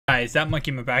Nice. That monkey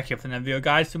me back here for the video,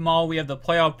 guys. Tomorrow we have the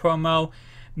playoff promo,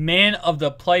 man of the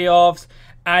playoffs.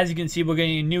 As you can see, we're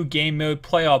getting a new game mode,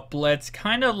 playoff blitz,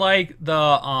 kind of like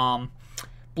the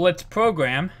blitz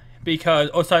program, because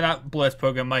sorry, not blitz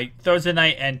program, like Thursday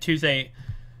night and Tuesday,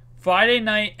 Friday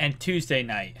night and Tuesday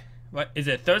night. What is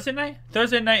it? Thursday night?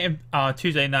 Thursday night and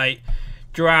Tuesday night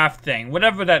draft thing,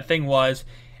 whatever that thing was.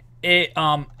 It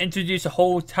introduced a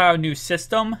whole entire new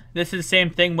system. This is the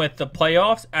same thing with the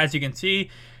playoffs. As you can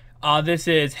see, this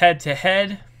is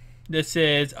head-to-head. This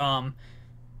is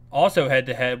also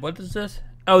head-to-head. What is this?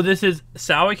 Oh, this is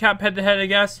salary cap head-to-head, I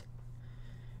guess.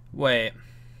 Wait.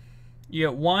 You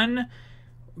get one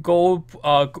gold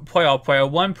playoff player,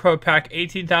 one pro pack,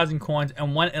 18,000 coins,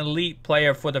 and one elite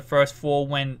player for the first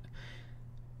full-win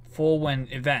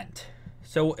event.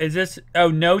 So is this... Oh,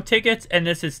 no tickets, and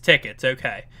this is tickets.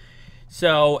 Okay.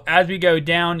 So as we go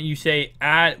down, you say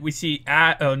we see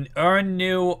earn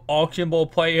new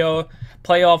auctionable playoff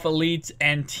elites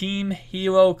and team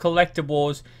hero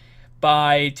collectibles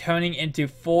by turning in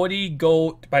 40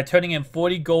 gold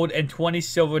and 20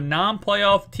 silver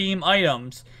non-playoff team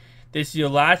items. This is your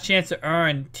last chance to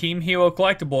earn team hero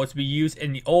collectibles to be used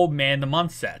in the old man of the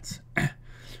month sets.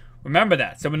 Remember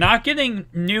that. So we're not getting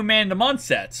new man of the month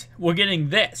sets. We're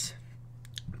getting this.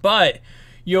 But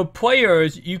your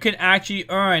players, you can actually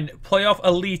earn playoff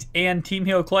elite and team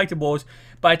hero collectibles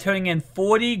by turning in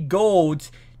 40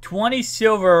 golds, 20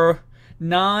 silver,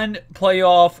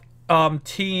 non-playoff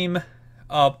team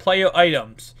player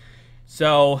items.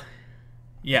 So,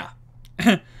 yeah.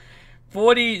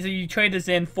 40, so you trade this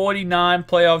in 49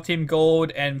 playoff team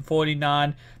gold and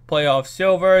 49 playoff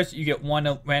silvers. You get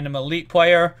one random elite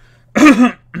player.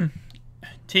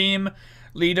 Team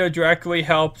leader directly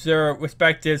helps their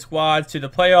respective squads to the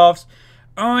playoffs.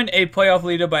 Earn a playoff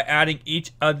leader by adding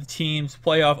each of the team's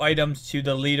playoff items to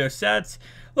the leader sets.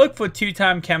 Look for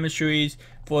two-time chemistries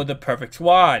for the perfect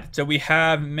squad. So we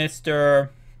have Mr.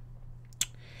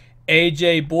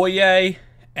 AJ Boye,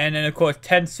 and then of course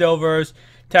 10 silvers,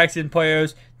 Texan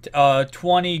players,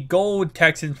 20 gold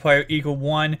Texans player equal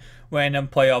 1 random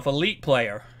playoff elite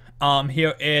player.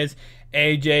 Here is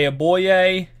AJ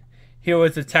Boye. Here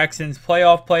is the Texans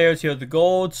playoff players. Here are the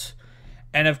golds.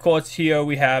 And of course here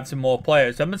we have some more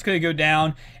players. So I'm just going to go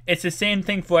down. It's the same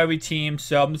thing for every team.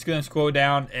 So I'm just going to scroll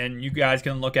down and you guys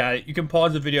can look at it. You can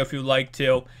pause the video if you'd like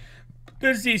to.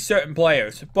 There's these certain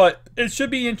players. But it should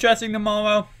be interesting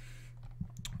tomorrow.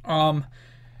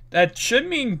 That should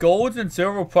mean golds and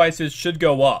silver prices should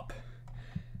go up.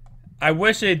 I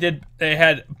wish they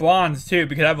had bronze too,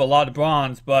 because I have a lot of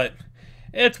bronze, but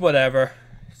it's whatever.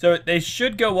 So they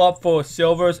should go up for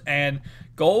silvers and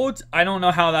golds. I don't know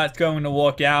how that's going to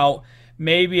work out.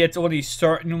 Maybe it's only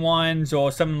certain ones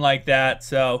or something like that.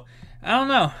 So I don't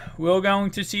know. We're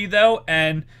going to see though.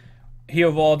 And here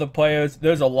of all the players,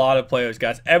 there's a lot of players,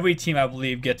 guys. Every team I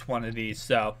believe gets one of these.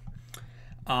 So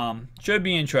should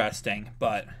be interesting.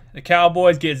 But the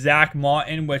Cowboys get Zach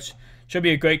Martin, which should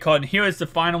be a great card. And here is the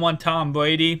final one, Tom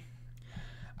Brady.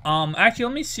 Actually,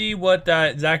 let me see what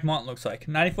that Zach Martin looks like.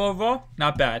 94 overall?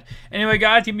 Not bad. Anyway,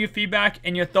 guys, give me your feedback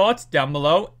and your thoughts down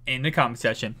below in the comment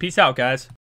section. Peace out, guys.